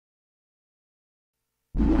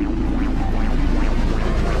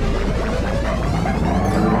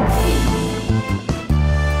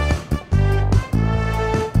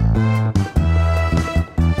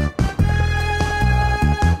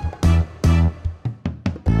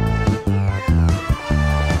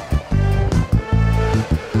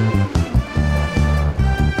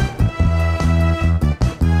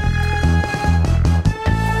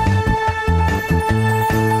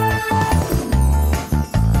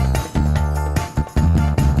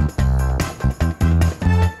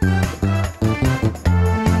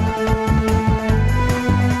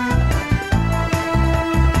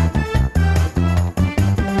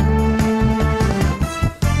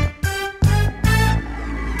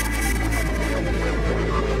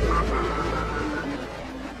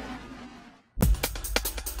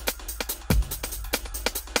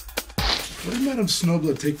Madame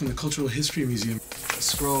Snowblood take from the Cultural History Museum? The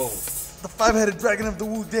scroll. The five-headed dragon of the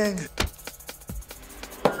Wu-Dang.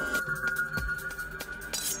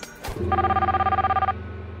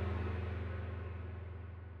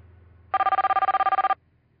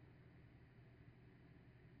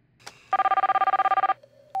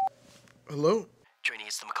 Hello? Trainee,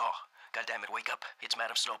 it's the Macaw. God damn it, wake up. It's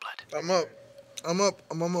Madame Snowblood. I'm up.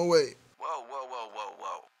 I'm on my way. Whoa, whoa, whoa, whoa,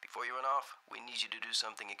 whoa. Before you run off, we need you to do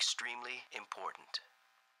something extremely important.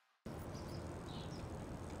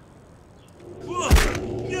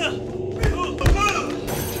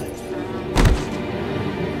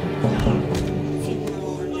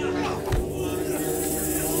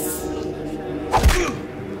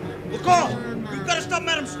 Macaw! You've got to stop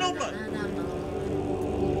Madame Snowblood!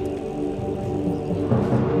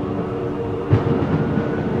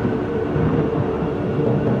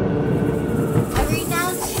 I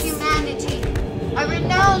renounce humanity. I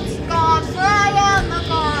renounce God, for I am the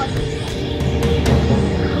God.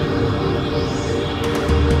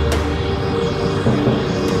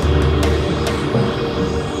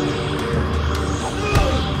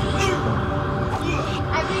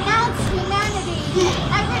 I renounce humanity.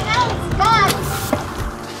 I renounce God.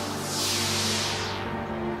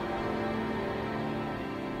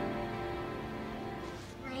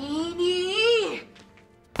 Trainee,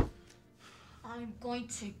 I'm going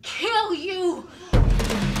to kill you.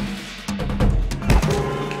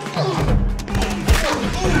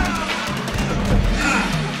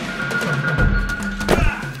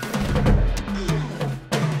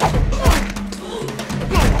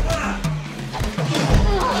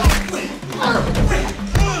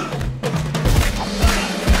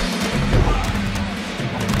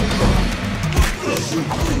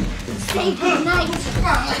 Say goodnight.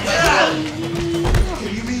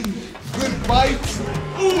 You mean good bites?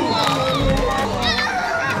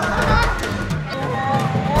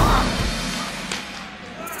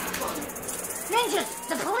 Ninjas,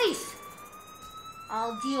 the police.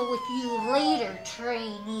 I'll deal with you later,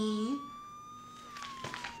 trainee.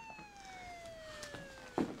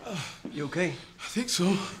 You okay? I think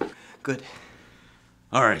so. Good.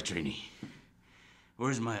 All right, trainee.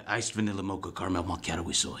 Where's my iced vanilla mocha caramel macchiato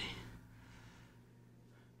with soy?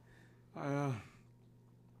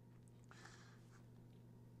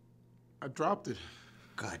 I dropped it.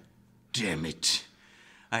 God damn it.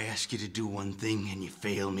 I ask you to do one thing and you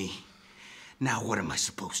fail me. Now what am I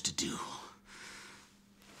supposed to do?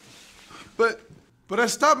 But I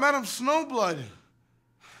stopped Madame Snowblood.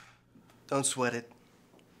 Don't sweat it.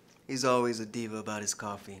 He's always a diva about his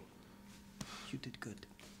coffee. You did good.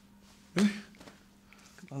 Really?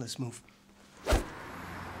 Come on, let's move.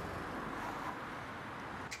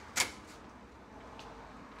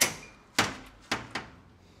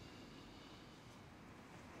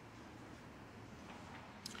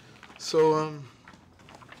 So,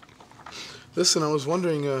 listen, I was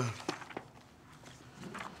wondering, would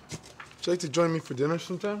you like to join me for dinner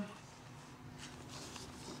sometime?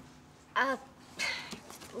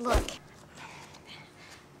 Look,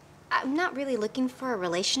 I'm not really looking for a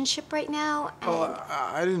relationship right now. Oh,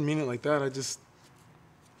 I didn't mean it like that.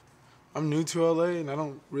 I'm new to LA and I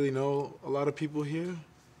don't really know a lot of people here.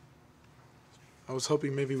 I was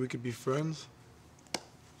hoping maybe we could be friends.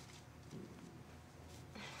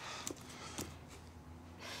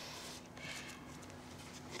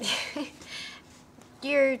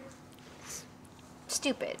 You're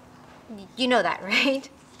stupid. You know that, right?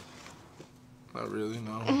 Not really,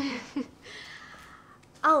 no.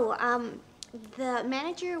 Oh, the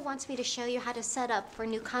manager wants me to show you how to set up for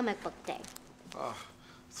new comic book day.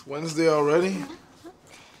 It's Wednesday already?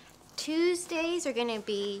 Tuesdays are gonna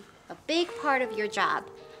be a big part of your job.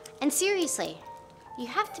 And seriously, you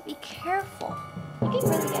have to be careful. You can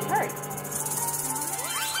really get hurt.